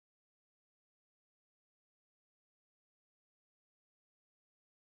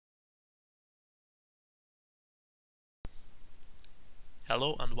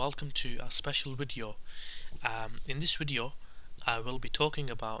Hello and welcome to a special video. In this video I will be talking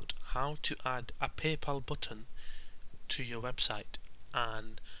about how to add a PayPal button to your website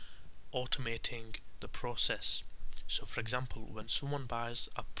and automating the process. So for example, when someone buys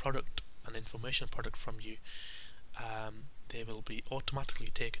a product, an information product from you, they will be automatically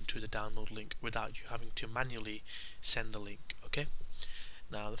taken to the download link without you having to manually send the link. Okay,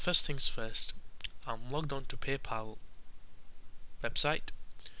 now the first things first, I'm logged on to PayPal website.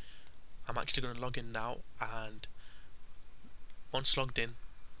 I'm actually going to log in now, and once logged in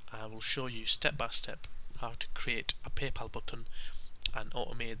I will show you step by step how to create a PayPal button and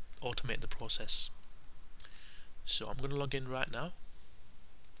automate the process. So I'm going to log in right now.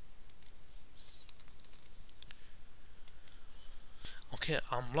 Okay,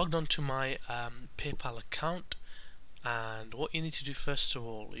 I'm logged on to my PayPal account, and what you need to do first of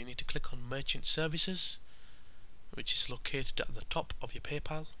all, you need to click on Merchant Services, which is located at the top of your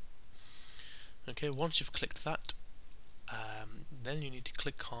PayPal. Okay, once you've clicked that, then you need to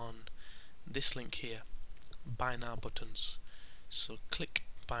click on this link here, Buy Now Buttons. So click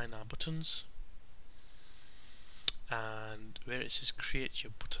Buy Now Buttons, and where it says create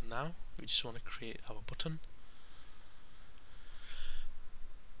your button now, we just want to create our button.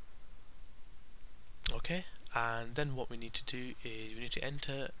 Okay, and then what we need to do is we need to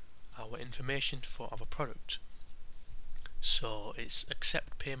enter our information for our product. So it's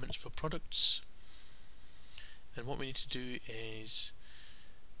accept payments for products, and what we need to do is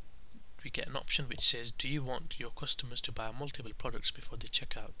we get an option which says, do you want your customers to buy multiple products before they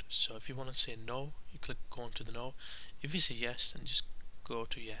check out? So if you want to say no, you click go on to the no. If you say yes, then just go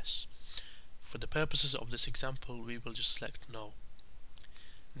to yes. For the purposes of this example, we will just select no.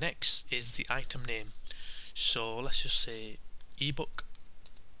 Next is the item name. So let's just say ebook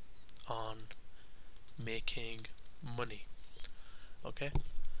on making money. Okay,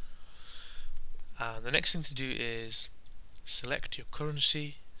 and the next thing to do is select your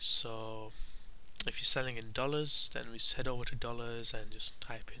currency. So if you're selling in dollars, then we head over to dollars and just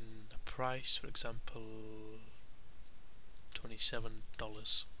type in a price, for example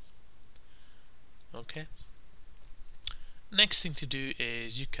 $27. Okay, next thing to do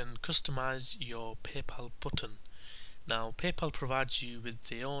is you can customize your PayPal button. Now PayPal provides you with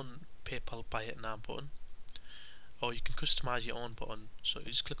their own PayPal Buy It Now button, or you can customize your own button. So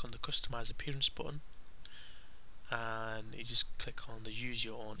you just click on the customize appearance button, and you just click on the use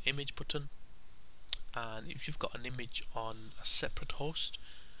your own image button, and if you've got an image on a separate host,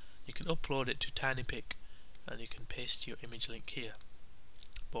 you can upload it to TinyPic and you can paste your image link here.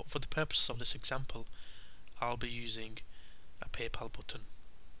 But for the purpose of this example, I'll be using a PayPal button,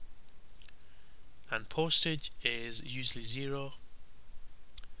 and postage is usually 0.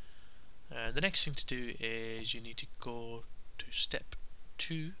 And the next thing to do is you need to go to step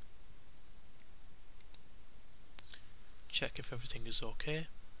 2, check if everything is okay.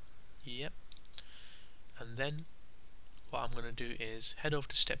 Yep. And then what I'm going to do is head over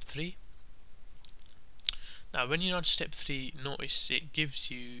to step 3. Now when you're on step 3, notice it gives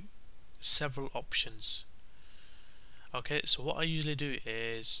you several options. Okay, so what I usually do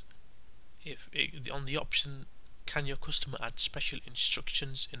is, on the option can your customer add special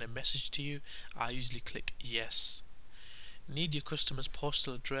instructions in a message to you, I usually click yes. Need your customer's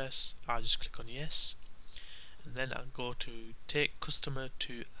postal address, I'll just click on yes, and then I'll go to take customer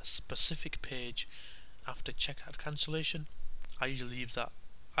to a specific page after checkout cancellation. I usually leave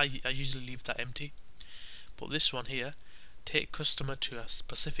that empty. But this one here, take customer to a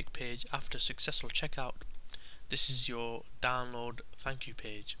specific page after successful checkout, this is your download thank you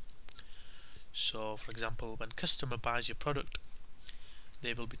page. So for example, when customer buys your product,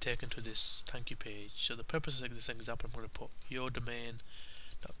 they will be taken to this thank you page. So the purpose of this example, I'm going to put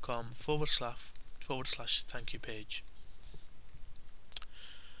yourdomain.com// thank you page.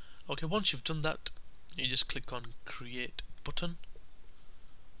 Okay, once you've done that, you just click on create button,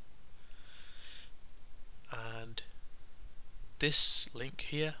 and this link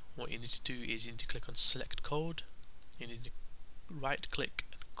here, what you need to do is you need to click on select code, you need to right click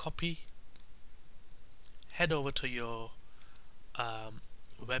and copy, head over to your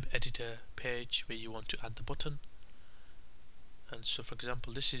web editor page where you want to add the button. And so for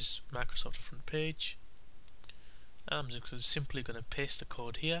example, this is Microsoft front page. I'm just simply going to paste the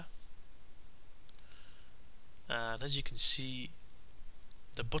code here, and as you can see,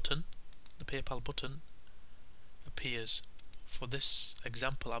 the button, the PayPal button, appears. For this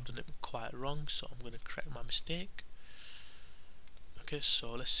example I've done it quite wrong, so I'm going to correct my mistake. Okay,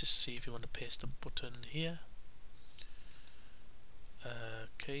 so let's just see if you want to paste the button here.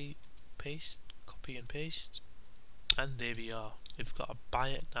 Okay, paste, copy and paste, and there we are. we've got a buy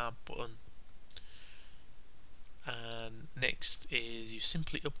it now button, and next is you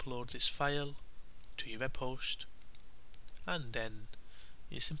simply upload this file to your web host, and then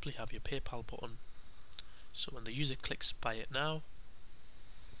you simply have your PayPal button. So when the user clicks buy it now,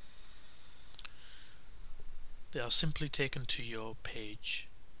 they are simply taken to your page,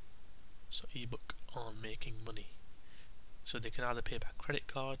 so ebook on making money. So they can either pay by credit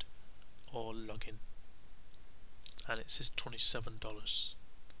card or log in, and it says $27.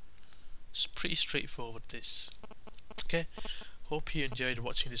 It's pretty straightforward this. Okay, hope you enjoyed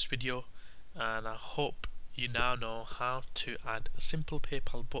watching this video, and I hope you now know how to add a simple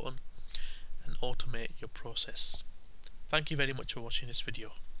PayPal button and automate your process. Thank you very much for watching this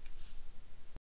video.